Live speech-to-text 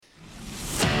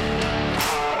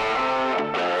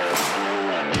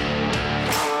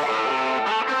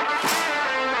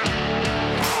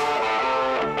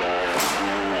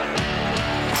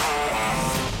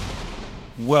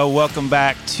Well, welcome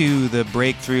back to the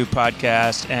Breakthrough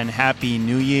Podcast, and Happy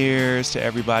New Year's to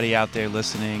everybody out there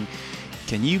listening.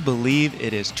 Can you believe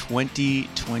it is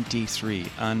 2023?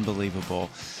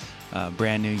 Unbelievable.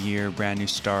 Brand new year, brand new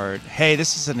start. Hey,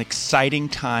 this is an exciting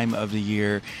time of the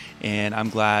year, and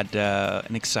I'm glad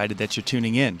and excited that you're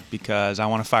tuning in because I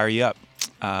want to fire you up.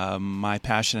 My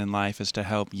passion in life is to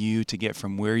help you to get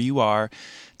from where you are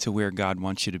to where God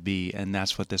wants you to be, and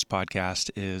that's what this podcast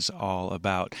is all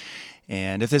about.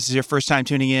 And if this is your first time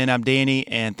tuning in, I'm Danny,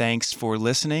 and thanks for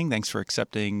listening. Thanks for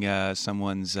accepting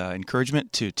someone's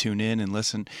encouragement to tune in and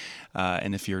listen.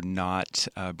 And if you're not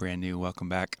brand new, welcome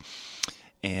back.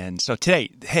 And so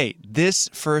today, hey, this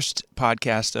first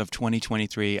podcast of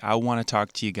 2023, I want to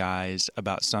talk to you guys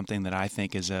about something that I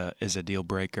think is a deal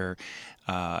breaker,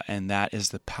 and that is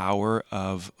the power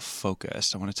of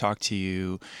focus. I want to talk to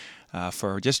you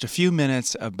for just a few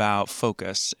minutes about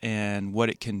focus and what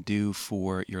it can do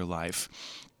for your life.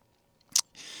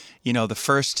 You know, the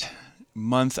first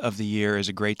month of the year is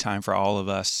a great time for all of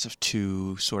us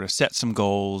to sort of set some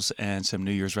goals and some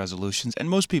New Year's resolutions, and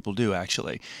most people do,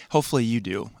 actually. Hopefully you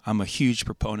do. I'm a huge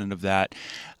proponent of that.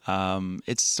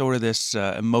 It's sort of this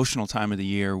emotional time of the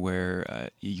year where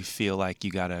you feel like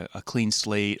you got a clean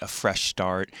slate, a fresh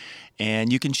start,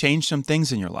 and you can change some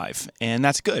things in your life, and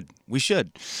that's good. We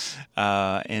should.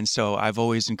 And so I've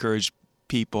always encouraged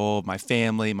people, my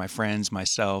family, my friends,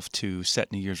 myself, to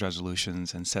set New Year's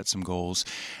resolutions and set some goals.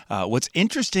 What's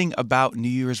interesting about New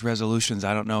Year's resolutions,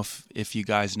 I don't know if you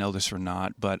guys know this or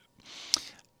not, but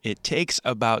it takes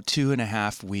about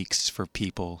 2.5 weeks for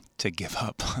people to give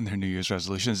up on their New Year's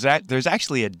resolutions. There's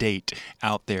actually a date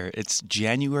out there. It's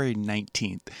January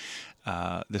 19th.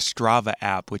 The Strava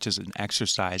app, which is an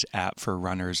exercise app for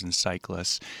runners and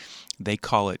cyclists, they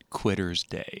call it Quitter's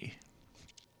Day.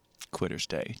 Quitter's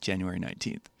Day, January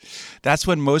 19th. That's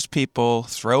when most people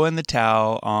throw in the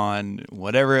towel on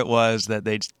whatever it was that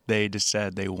they just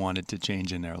said they wanted to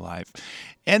change in their life.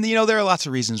 And, you know, there are lots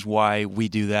of reasons why we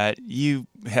do that. You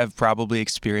have probably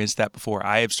experienced that before.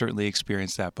 I have certainly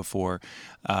experienced that before.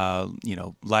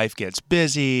 Life gets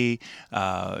busy.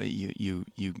 You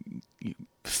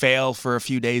fail for a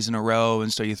few days in a row,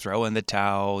 and so you throw in the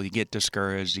towel, you get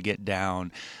discouraged, you get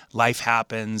down, life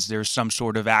happens, there's some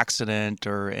sort of accident,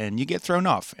 and you get thrown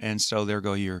off, and so there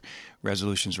go your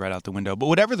resolutions right out the window. But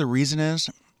whatever the reason is,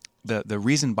 the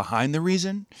reason behind the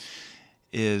reason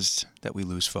is that we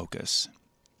lose focus.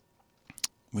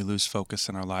 We lose focus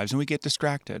in our lives, and we get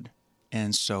distracted.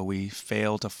 And so we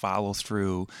fail to follow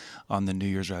through on the New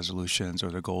Year's resolutions or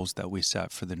the goals that we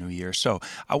set for the new year. So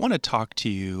I want to talk to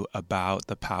you about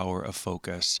the power of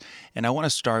focus. And I want to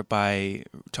start by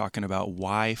talking about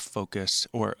why focus,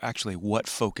 or actually what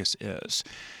focus is.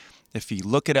 If you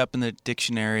look it up in the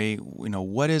dictionary, you know,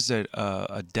 what is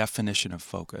a definition of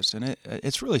focus? And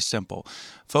it's really simple.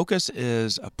 Focus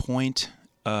is a point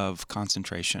of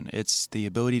concentration. It's the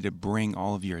ability to bring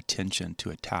all of your attention to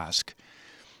a task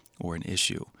or an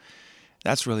issue.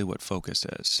 That's really what focus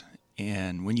is.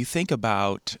 And when you think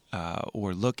about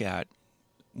or look at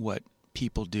what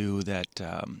people do that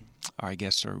I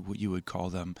guess are what you would call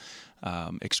them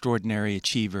extraordinary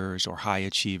achievers or high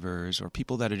achievers or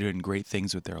people that are doing great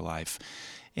things with their life,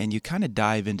 and you kind of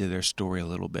dive into their story a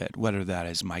little bit, whether that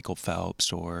is Michael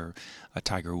Phelps or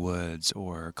Tiger Woods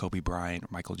or Kobe Bryant or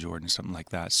Michael Jordan, something like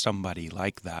that, somebody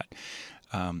like that.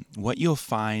 What you'll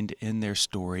find in their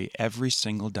story every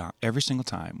single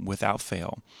time, without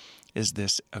fail, is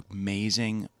this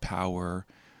amazing power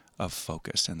of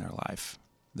focus in their life.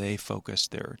 They focus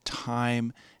their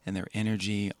time and their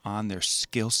energy on their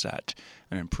skill set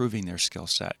and improving their skill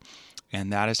set.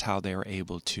 And that is how they are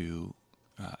able to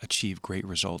achieve great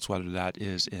results, whether that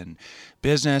is in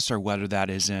business or whether that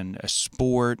is in a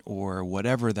sport or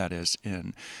whatever that is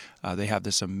in. They have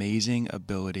this amazing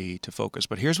ability to focus.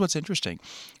 But here's what's interesting.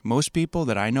 Most people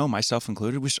that I know, myself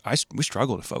included, we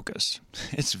struggle to focus.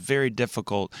 It's very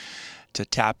difficult to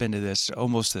tap into this,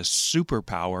 almost this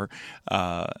superpower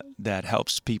that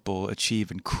helps people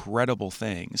achieve incredible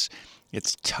things.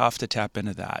 It's tough to tap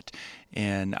into that.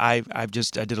 And I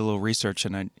did a little research,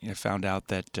 and I found out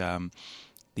that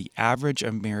the average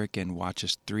American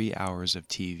watches 3 hours of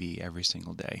TV every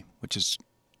single day, which is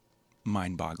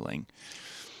mind-boggling.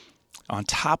 On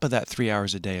top of that 3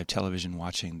 hours a day of television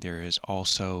watching, there is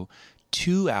also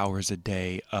 2 hours a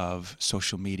day of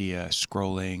social media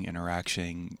scrolling,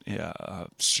 interaction,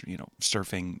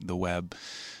 surfing the web.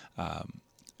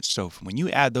 So when you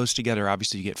add those together,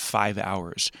 obviously you get 5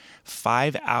 hours.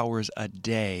 5 hours a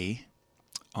day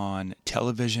on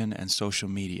television and social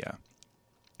media.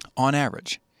 On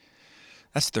average,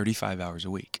 that's 35 hours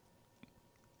a week.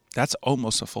 That's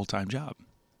almost a full-time job.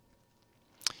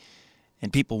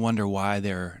 And people wonder why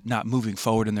they're not moving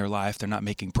forward in their life. They're not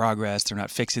making progress. They're not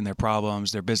fixing their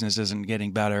problems. Their business isn't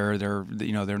getting better.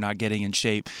 They're not getting in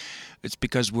shape. It's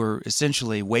because we're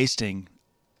essentially wasting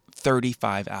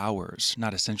 35 hours.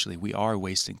 Not essentially, we are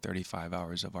wasting 35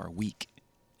 hours of our week,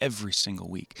 every single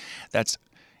week. That's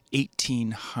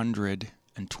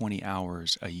 1,820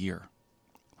 hours a year,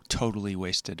 totally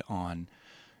wasted on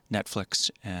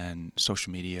Netflix and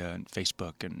social media and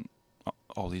Facebook and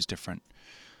all these different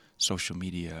social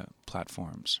media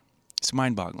platforms. It's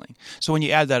mind-boggling. So when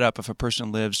you add that up, if a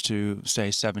person lives to,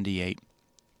 say, 78,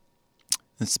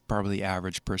 that's probably the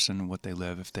average person, what they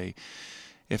live. If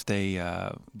they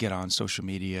get on social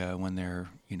media when they're,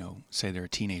 say they're a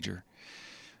teenager,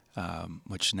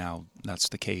 which now that's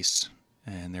the case,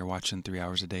 and they're watching 3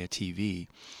 hours a day of TV,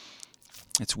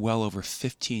 it's well over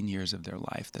 15 years of their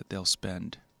life that they'll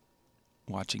spend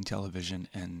watching television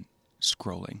and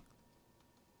scrolling.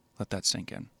 Let that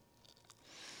sink in.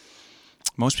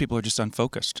 Most people are just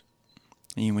unfocused.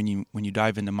 And when you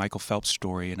dive into Michael Phelps'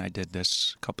 story, and I did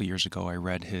this a couple years ago, I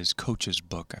read his coach's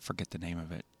book. I forget the name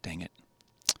of it. Dang it.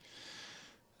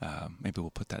 Maybe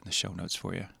we'll put that in the show notes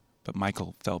for you. But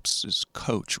Michael Phelps'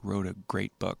 coach wrote a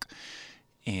great book.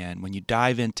 And when you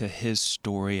dive into his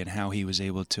story and how he was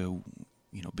able to,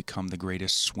 become the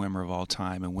greatest swimmer of all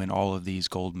time and win all of these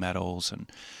gold medals,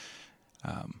 and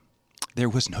there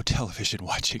was no television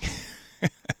watching.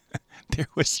 There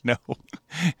was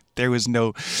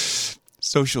no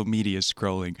social media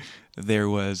scrolling. There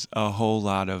was a whole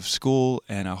lot of school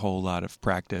and a whole lot of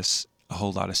practice, a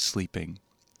whole lot of sleeping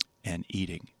and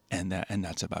eating, and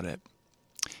that's about it.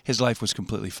 His life was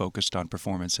completely focused on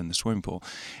performance in the swimming pool,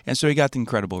 and so he got the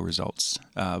incredible results.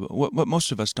 What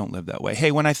most of us don't live that way.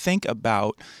 Hey, when I think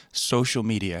about social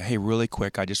media, hey, really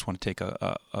quick, I just want to take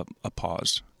a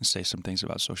pause and say some things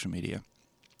about social media.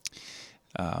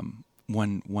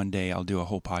 One day I'll do a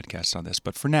whole podcast on this,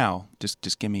 but for now, just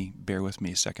bear with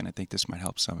me a second. I think this might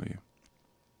help some of you.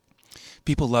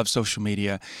 People love social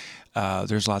media.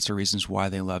 There's lots of reasons why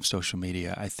they love social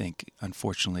media. I think,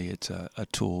 unfortunately, it's a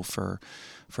tool for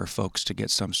folks to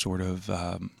get some sort of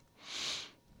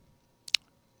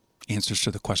answers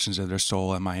to the questions of their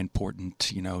soul. Am I important?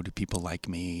 Do people like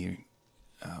me?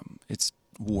 It's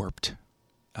warped.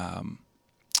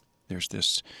 There's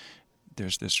this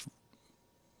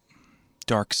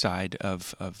dark side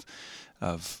of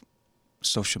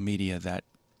social media that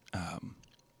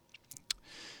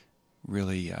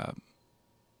really, I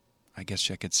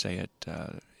guess I could say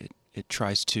it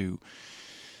tries to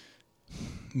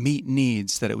meet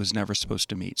needs that it was never supposed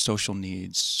to meet, social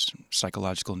needs,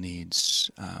 psychological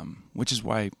needs, which is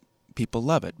why people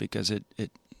love it, because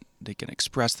they can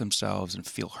express themselves and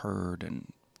feel heard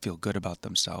and feel good about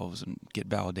themselves and get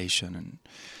validation, and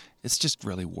it's just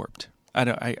really warped.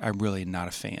 I'm really not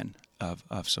a fan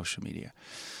of social media.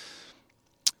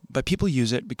 But people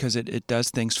use it because it does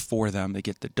things for them. They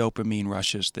get the dopamine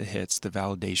rushes, the hits, the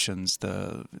validations,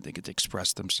 they get to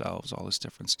express themselves, all this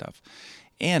different stuff.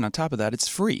 And on top of that, it's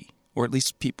free, or at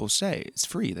least people say it's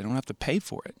free. They don't have to pay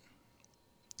for it.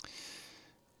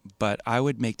 But I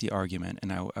would make the argument,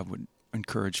 and I would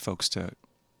encourage folks to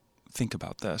think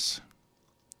about this.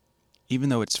 Even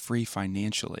though it's free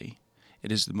financially,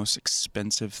 it is the most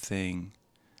expensive thing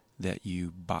that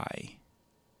you buy.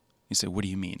 You say, what do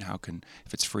you mean?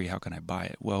 If it's free, how can I buy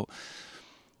it? Well,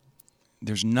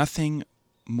 there's nothing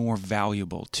more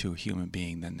valuable to a human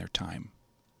being than their time.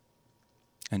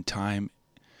 And time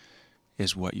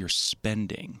is what you're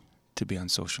spending to be on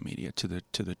social media to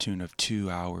the tune of 2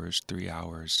 hours, 3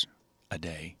 hours a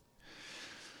day.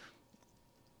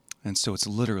 And so it's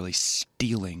literally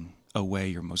stealing away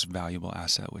your most valuable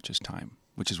asset, which is time,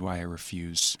 which is why I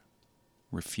refuse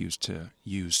to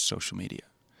use social media.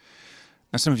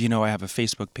 Now, some of you know I have a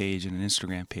Facebook page and an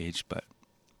Instagram page, but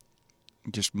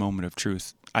just moment of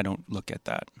truth, I don't look at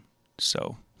that.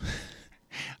 So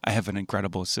I have an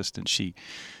incredible assistant. She's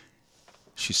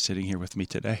sitting here with me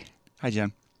today. Hi,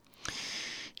 Jen.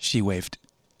 She waved.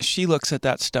 She looks at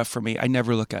that stuff for me. I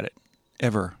never look at it,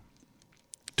 ever.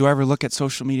 Do I ever look at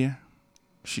social media?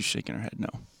 She's shaking her head no.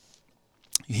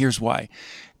 Here's why.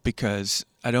 Because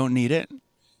I don't need it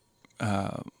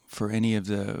for any of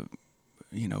the,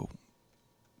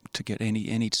 to get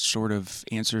any sort of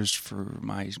answers for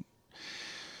my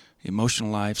emotional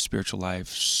life, spiritual life,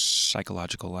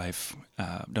 psychological life.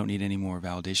 Don't need any more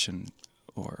validation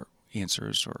or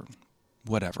answers or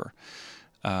whatever.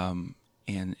 And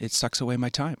it sucks away my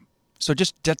time. So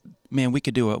just that, man, we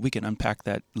can unpack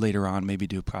that later on, maybe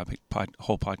do a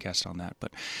whole podcast on that.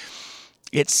 But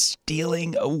it's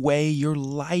stealing away your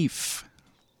life.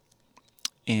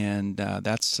 And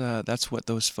that's what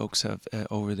those folks have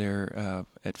over there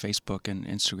at Facebook and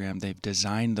Instagram. They've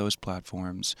designed those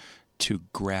platforms to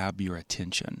grab your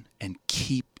attention and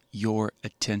keep your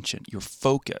attention, your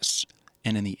focus.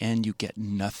 And in the end, you get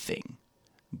nothing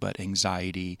but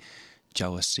anxiety,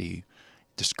 jealousy,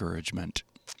 discouragement,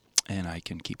 and I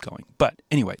can keep going. But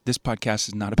anyway, this podcast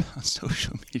is not about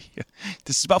social media.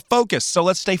 This is about focus. So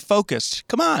let's stay focused.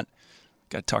 Come on.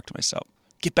 Got to talk to myself.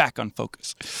 Get back on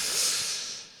focus.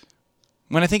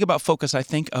 When I think about focus, I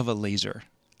think of a laser.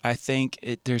 I think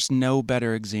there's no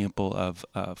better example of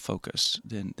focus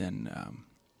than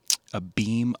a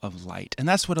beam of light. And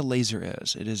that's what a laser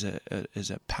is. It is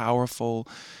a powerful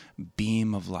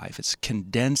beam of light. It's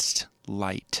condensed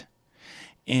light.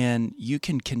 And you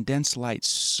can condense light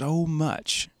so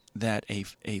much that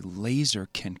a laser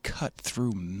can cut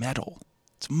through metal.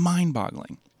 It's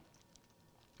mind-boggling.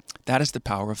 That is the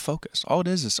power of focus. All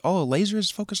a laser is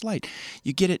focused light.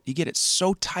 You get it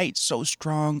so tight, so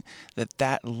strong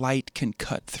that light can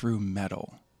cut through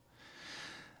metal.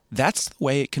 That's the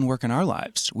way it can work in our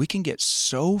lives. We can get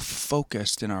so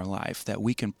focused in our life that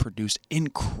we can produce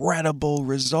incredible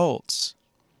results.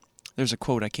 There's a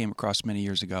quote I came across many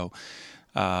years ago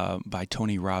by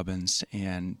Tony Robbins,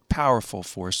 and powerful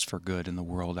force for good in the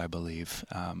world, I believe.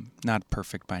 Not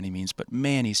perfect by any means, but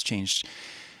man, he's changed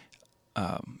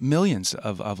millions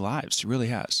of lives. He really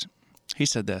has. He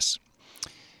said this: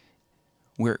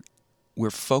 where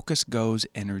focus goes,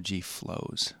 energy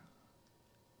flows.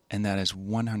 And that is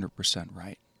 100%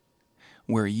 right.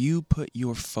 Where you put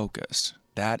your focus,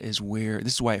 this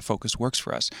is why focus works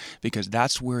for us, because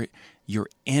that's where your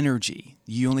energy,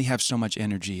 you only have so much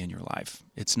energy in your life.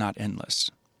 It's not endless.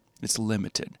 It's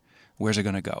limited. Where's it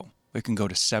going to go? It can go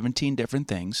to 17 different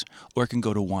things, or it can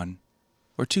go to one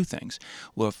or two things.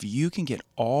 Well, if you can get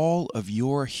all of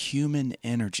your human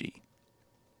energy,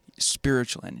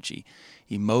 spiritual energy,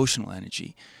 emotional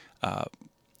energy,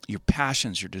 your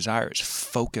passions, your desires,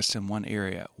 focused in one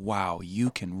area, wow, you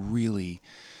can really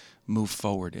move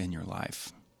forward in your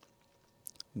life.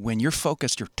 When you're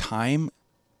focused, your time,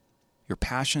 your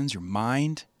passions, your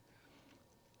mind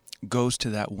goes to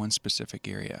that one specific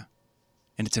area.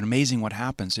 And it's amazing what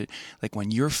happens. Like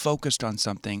when you're focused on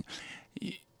something,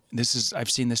 I've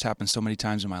seen this happen so many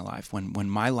times in my life. When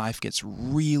my life gets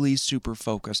really super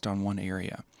focused on one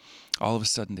area, all of a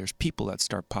sudden there's people that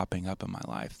start popping up in my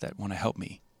life that want to help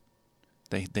me.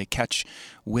 They catch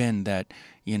wind that,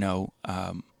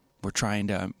 we're trying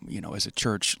to, as a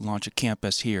church, launch a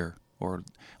campus here. Or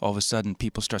all of a sudden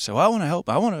people start saying, well, I want to help.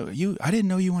 I didn't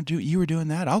know you were doing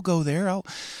that. I'll go there.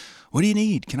 What do you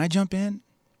need? Can I jump in?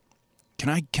 Can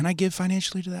I give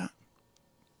financially to that?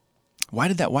 Why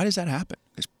does that happen?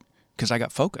 Because I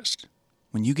got focused.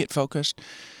 When you get focused,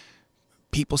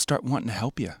 people start wanting to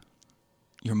help you.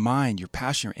 Your mind, your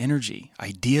passion, your energy,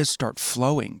 ideas start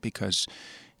flowing because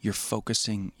you're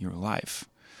focusing your life.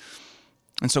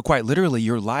 And so quite literally,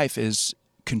 your life is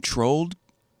controlled,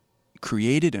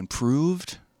 created,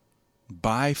 improved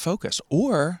by focus.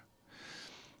 Or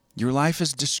your life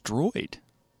is destroyed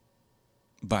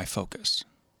by focus.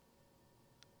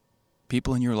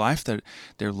 People in your life, that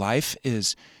their life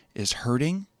is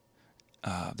hurting,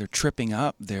 they're tripping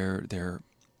up, they're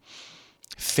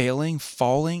failing,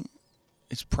 falling.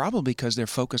 It's probably because they're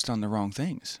focused on the wrong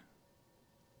things.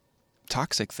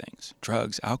 Toxic things,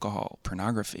 drugs, alcohol,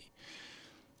 pornography.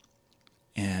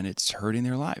 And it's hurting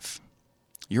their life.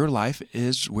 Your life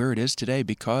is where it is today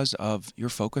because of your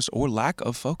focus or lack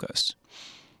of focus.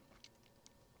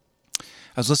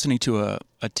 I was listening to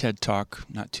a TED Talk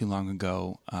not too long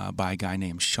ago by a guy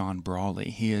named Sean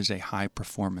Brawley. He is a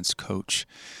high-performance coach.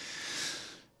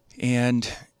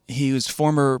 And he was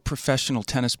former professional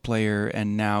tennis player,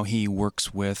 and now he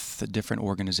works with different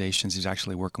organizations. He's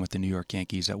actually working with the New York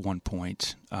Yankees at one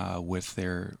point with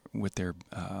their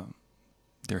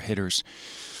hitters,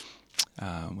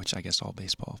 which I guess all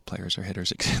baseball players are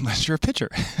hitters unless you're a pitcher.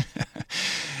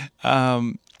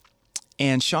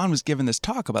 And Sean was giving this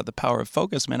talk about the power of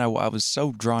focus. Man, I was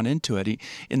so drawn into it.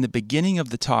 In the beginning of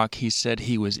the talk, he said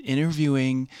he was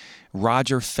interviewing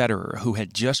Roger Federer, who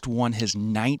had just won his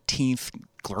 19th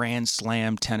Grand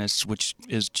Slam tennis, which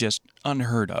is just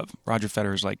unheard of. Roger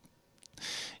Federer is like,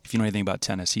 if you know anything about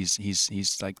tennis,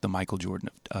 he's like the Michael Jordan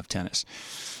of tennis.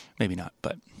 Maybe not,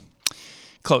 but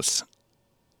close.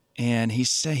 And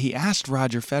he asked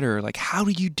Roger Federer, like, how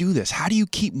do you do this? How do you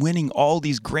keep winning all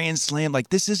these Grand Slam? Like,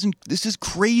 this is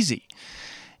crazy.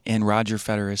 And Roger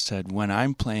Federer said, when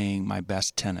I'm playing my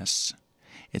best tennis,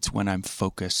 it's when I'm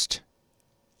focused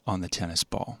on the tennis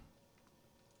ball.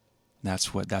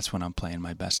 That's when I'm playing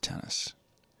my best tennis.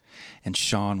 And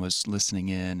Sean was listening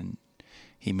in and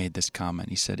he made this comment.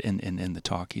 He said in the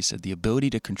talk, he said, the ability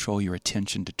to control your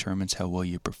attention determines how well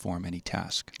you perform any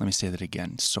task. Let me say that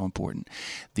again. It's so important.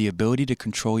 The ability to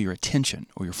control your attention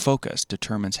or your focus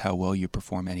determines how well you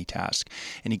perform any task.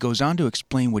 And he goes on to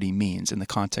explain what he means in the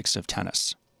context of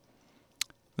tennis.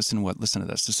 Listen to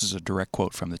this. This is a direct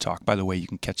quote from the talk. By the way, you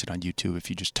can catch it on YouTube if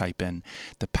you just type in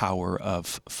the power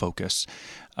of focus,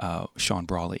 Sean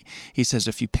Brawley. He says,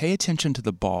 if you pay attention to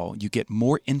the ball, you get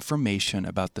more information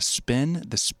about the spin,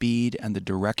 the speed, and the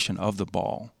direction of the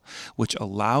ball, which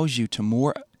allows you to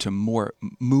more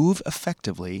move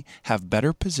effectively, have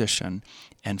better position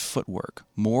and footwork,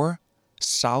 more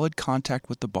solid contact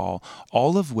with the ball,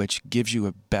 all of which gives you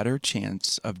a better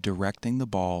chance of directing the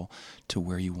ball to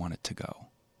where you want it to go.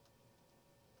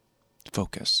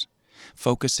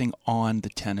 Focusing on the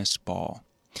tennis ball.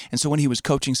 And so when he was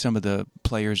coaching some of the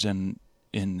players on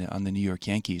the New York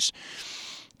Yankees,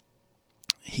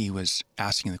 he was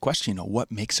asking the question,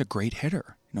 what makes a great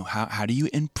hitter? How do you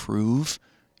improve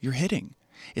your hitting?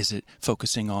 Is it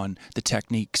focusing on the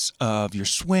techniques of your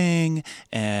swing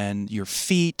and your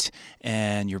feet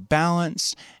and your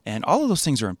balance? And all of those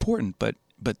things are important, but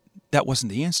that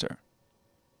wasn't the answer.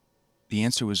 The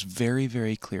answer was very,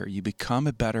 very clear. You become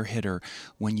a better hitter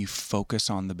when you focus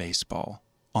on the baseball,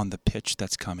 on the pitch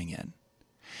that's coming in.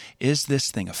 Is this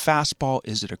thing a fastball?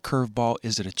 Is it a curveball?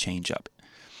 Is it a changeup?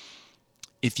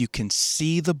 If you can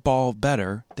see the ball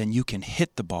better, then you can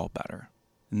hit the ball better.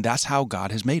 And that's how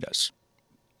God has made us.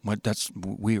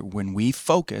 When we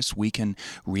focus, we can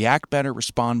react better,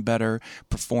 respond better,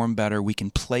 perform better. We can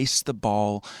place the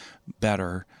ball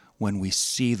better when we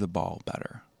see the ball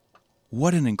better.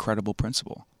 What an incredible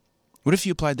principle. What if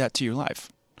you applied that to your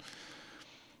life?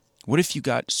 What if you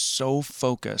got so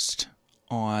focused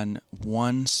on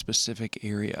one specific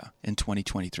area in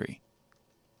 2023?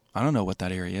 I don't know what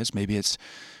that area is. Maybe it's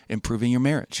improving your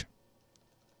marriage.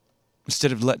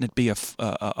 Instead of letting it be a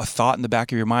thought in the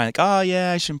back of your mind, like, oh,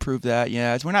 yeah, I should improve that.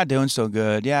 Yeah, we're not doing so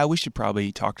good. Yeah, we should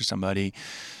probably talk to somebody.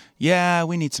 Yeah,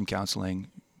 we need some counseling.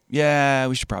 Yeah,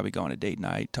 we should probably go on a date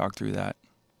night, talk through that.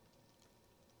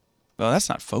 Well, that's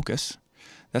not focus.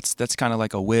 That's kind of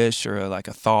like a wish or like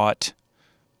a thought.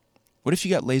 What if you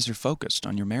got laser focused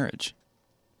on your marriage?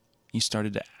 You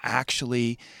started to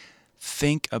actually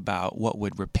think about what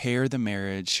would repair the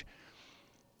marriage,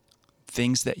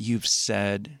 things that you've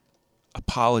said,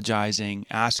 apologizing,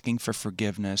 asking for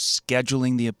forgiveness,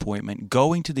 scheduling the appointment,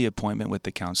 going to the appointment with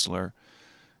the counselor,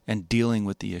 and dealing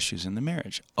with the issues in the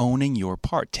marriage, owning your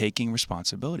part, taking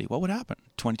responsibility. What would happen?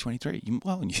 2023.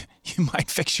 You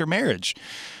might fix your marriage.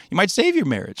 You might save your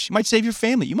marriage. You might save your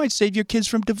family. You might save your kids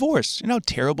from divorce. You know how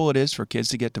terrible it is for kids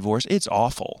to get divorced? It's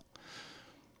awful.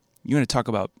 You want to talk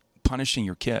about punishing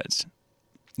your kids.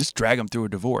 Just drag them through a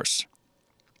divorce.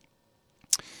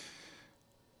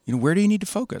 Where do you need to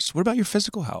focus? What about your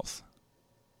physical health?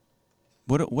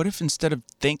 What if instead of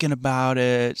thinking about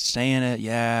it, saying it,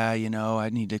 I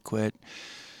need to quit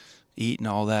eating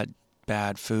all that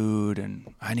bad food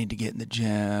and I need to get in the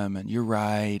gym and you're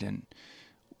right. And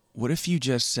what if you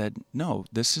just said, no,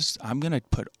 I'm going to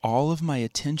put all of my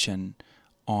attention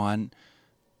on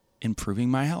improving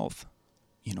my health,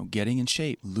 getting in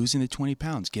shape, losing the 20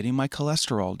 pounds, getting my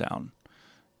cholesterol down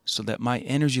so that my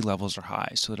energy levels are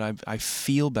high, so that I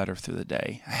feel better through the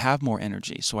day. I have more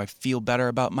energy, so I feel better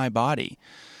about my body.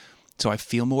 So I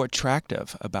feel more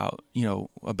attractive about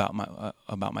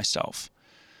myself.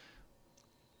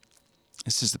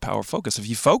 This is the power of focus. If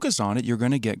you focus on it, you're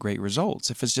going to get great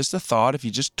results. If it's just a thought, if you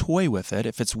just toy with it,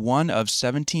 if it's one of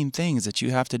 17 things that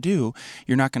you have to do,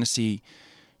 you're not going to see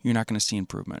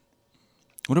improvement.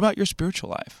 What about your spiritual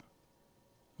life?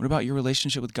 What about your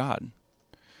relationship with God?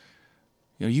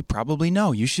 You probably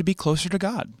know you should be closer to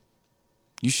God.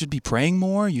 You should be praying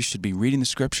more. You should be reading the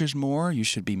scriptures more. You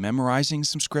should be memorizing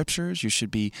some scriptures. You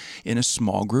should be in a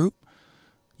small group.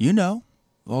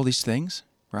 All these things,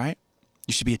 right?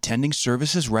 You should be attending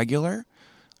services regularly.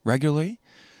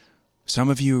 Some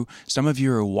of you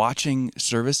are watching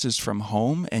services from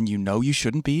home and you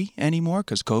shouldn't be anymore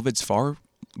because COVID's for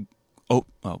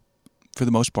the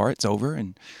most part, it's over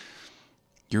and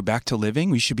you're back to living.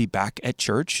 We should be back at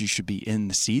church. You should be in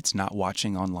the seats, not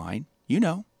watching online.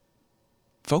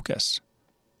 Focus.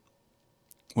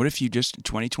 What if you just, in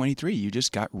 2023, you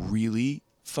just got really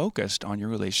focused on your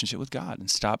relationship with God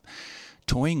and stop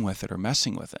toying with it or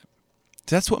messing with it?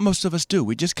 That's what most of us do.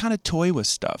 We just kind of toy with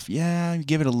stuff. Yeah, you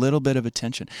give it a little bit of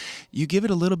attention. You give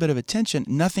it a little bit of attention,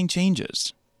 nothing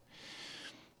changes.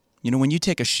 When you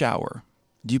take a shower,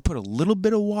 do you put a little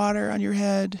bit of water on your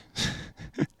head?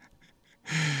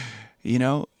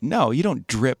 No, you don't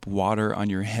drip water on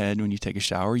your head when you take a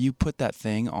shower. You put that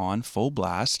thing on full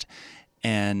blast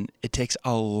And it takes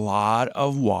a lot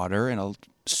of water and a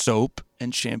soap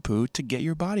and shampoo to get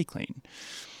your body clean.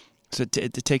 So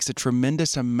it takes a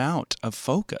tremendous amount of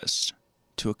focus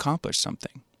to accomplish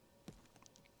something.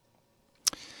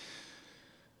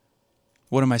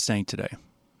 What am I saying today?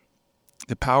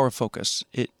 The power of focus,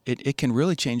 it can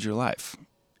really change your life.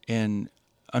 And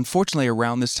unfortunately,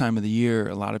 around this time of the year,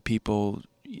 a lot of people,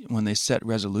 when they set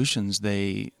resolutions,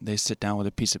 they sit down with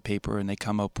a piece of paper and they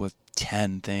come up with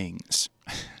 10 things.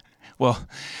 Well,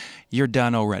 you're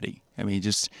done already. I mean,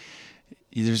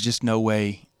 there's just no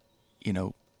way,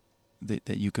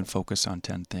 that you can focus on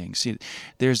 10 things. See,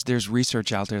 there's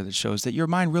research out there that shows that your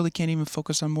mind really can't even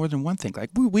focus on more than one thing.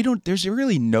 Like we don't, there's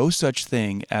really no such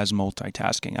thing as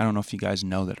multitasking. I don't know if you guys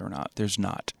know that or not. There's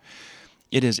not.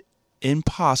 It is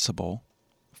impossible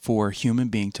for a human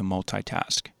being to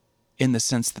multitask in the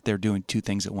sense that they're doing two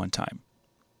things at one time.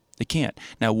 They can't.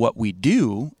 Now, what we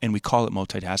do, and we call it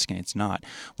multitasking, it's not.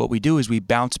 What we do is we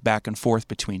bounce back and forth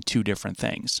between two different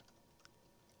things.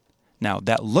 Now,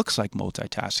 that looks like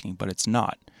multitasking, but it's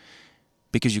not,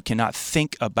 because you cannot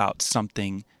think about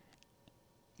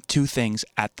two things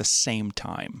at the same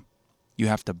time. You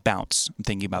have to bounce. I'm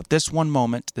thinking about this one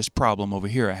moment, this problem over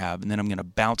here I have, and then I'm going to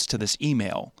bounce to this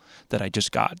email that I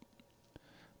just got.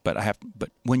 But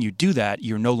when you do that,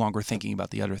 you're no longer thinking about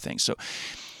the other thing. So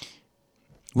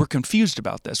we're confused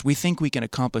about this. We think we can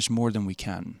accomplish more than we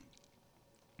can.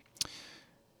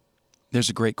 There's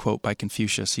a great quote by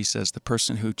Confucius. He says, "The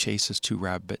person who chases two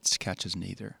rabbits catches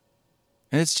neither."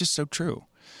 And it's just so true.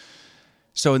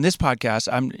 So in this podcast,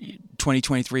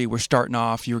 2023, we're starting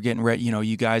off, you're getting ready,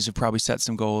 you guys have probably set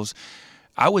some goals.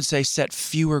 I would say set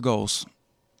fewer goals.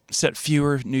 Set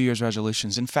fewer New Year's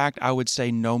resolutions. In fact, I would say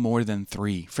no more than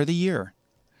 3 for the year.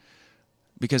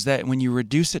 Because that when you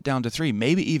reduce it down to 3,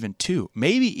 maybe even 2,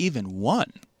 maybe even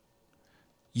 1,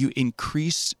 you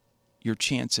increase your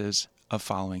chances of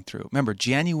following through. Remember,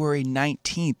 January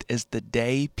 19th is the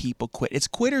day people quit. It's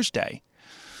Quitter's Day.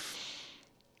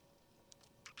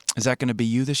 Is that going to be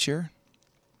you this year?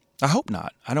 I hope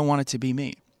not. I don't want it to be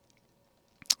me.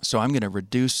 So I'm going to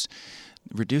reduce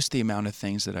the amount of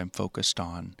things that I'm focused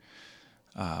on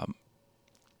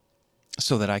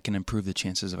so that I can improve the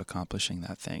chances of accomplishing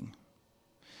that thing.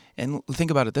 And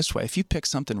think about it this way. If you pick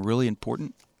something really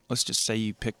important, let's just say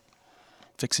you pick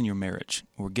fixing your marriage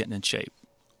or getting in shape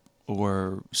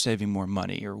or saving more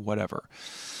money or whatever.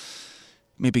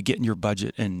 Maybe getting your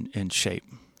budget in shape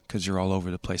because you're all over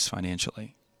the place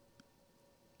financially.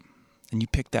 And you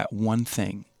pick that one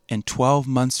thing, and 12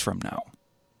 months from now,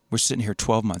 we're sitting here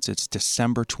 12 months, it's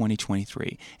December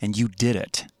 2023, and you did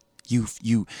it. You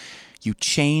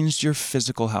changed your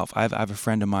physical health. I have a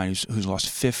friend of mine who's lost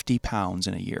 50 pounds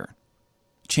in a year.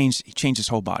 He changed his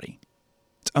whole body.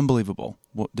 It's unbelievable,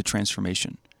 the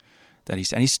transformation that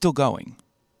and he's still going.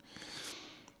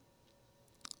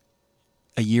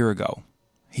 A year ago,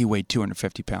 he weighed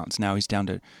 250 pounds. Now he's down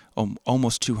to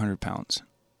almost 200 pounds.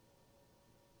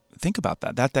 Think about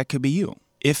that. That could be you.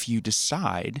 If you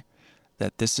decide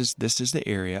that this is the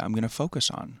area I'm going to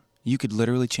focus on, you could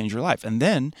literally change your life. And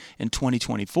then in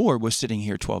 2024, we're sitting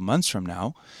here 12 months from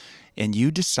now, and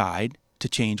you decide to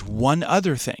change one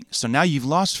other thing. So now you've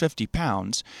lost 50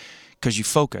 pounds because you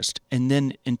focused. And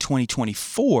then in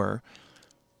 2024,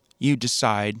 you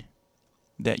decide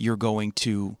that you're going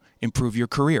to improve your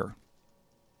career.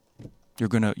 You're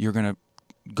gonna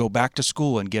go back to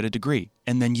school and get a degree.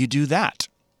 And then you do that.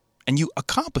 And you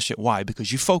accomplish it. Why?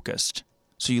 Because you focused.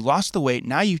 So you lost the weight.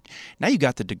 Now you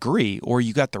got the degree, or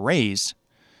you got the raise,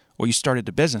 or you started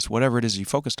the business, whatever it is you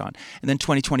focused on. And then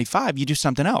 2025, you do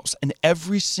something else. And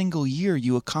every single year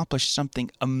you accomplish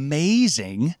something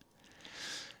amazing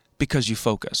because you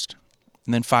focused.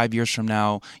 And then 5 years from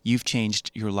now, you've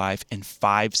changed your life in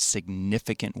 5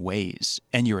 significant ways,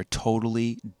 and you're a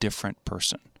totally different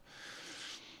person.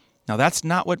 Now, that's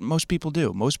not what most people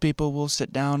do. Most people will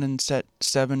sit down and set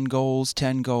 7 goals,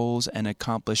 10 goals, and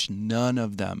accomplish none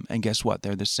of them. And guess what?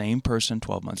 They're the same person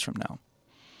 12 months from now.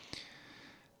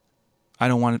 I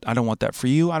don't want that for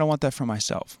you. I don't want that for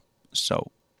myself.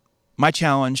 So my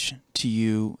challenge to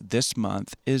you this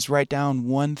month is write down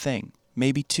one thing,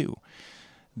 maybe 2,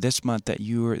 this month that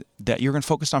you're going to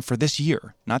focus on for this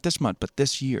year. Not this month, but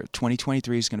this year.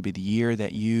 2023 is going to be the year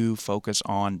that you focus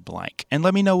on blank. And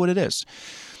let me know what it is.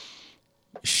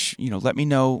 Let me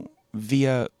know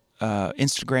via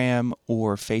Instagram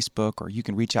or Facebook, or you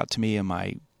can reach out to me on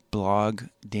my blog,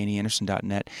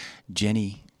 DannyAnderson.net.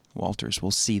 Jenny Walters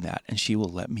will see that, and she will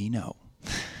let me know.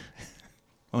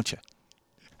 Won't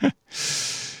you?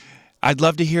 I'd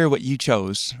love to hear what you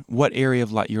chose, what area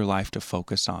of your life to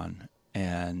focus on,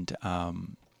 and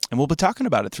we'll be talking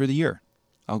about it through the year.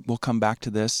 We'll come back to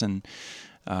this, and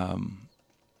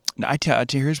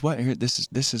here's what.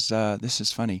 This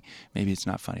is funny. Maybe it's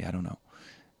not funny. I don't know.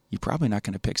 You're probably not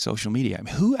going to pick social media. I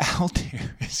mean, who out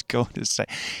there is going to say,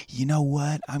 you know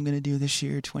what I'm going to do this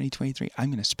year, 2023? I'm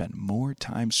going to spend more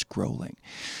time scrolling,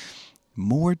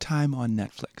 more time on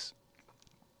Netflix.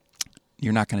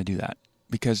 You're not going to do that,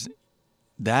 because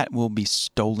that will be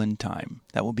stolen time.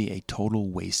 That will be a total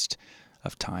waste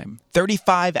of time.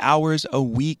 35 hours a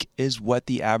week is what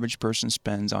the average person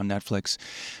spends on Netflix,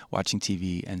 watching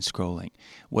TV and scrolling.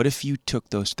 What if you took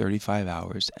those 35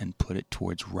 hours and put it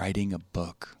towards writing a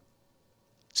book,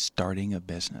 starting a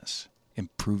business,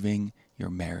 improving your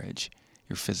marriage,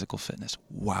 your physical fitness?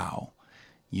 Wow.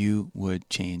 You would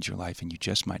change your life, and you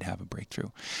just might have a breakthrough.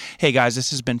 Hey guys,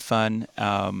 this has been fun,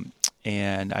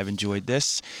 and I've enjoyed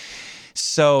this.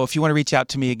 So if you want to reach out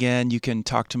to me again, you can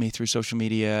talk to me through social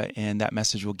media, and that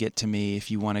message will get to me.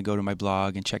 If you want to go to my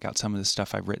blog and check out some of the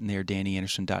stuff I've written there,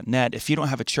 DannyAnderson.net. If you don't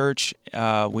have a church,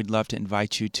 we'd love to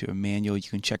invite you to Emmanuel. You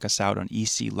can check us out on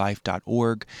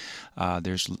eclife.org.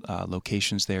 There's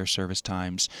locations there, service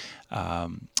times.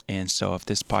 And so if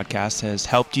this podcast has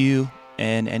helped you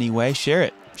in any way, share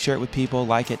it. Share it with people,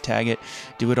 like it, tag it,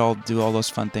 do all those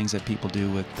fun things that people do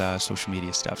with social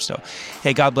media stuff. So,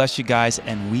 hey, God bless you guys,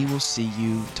 and we will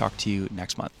talk to you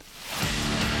next month.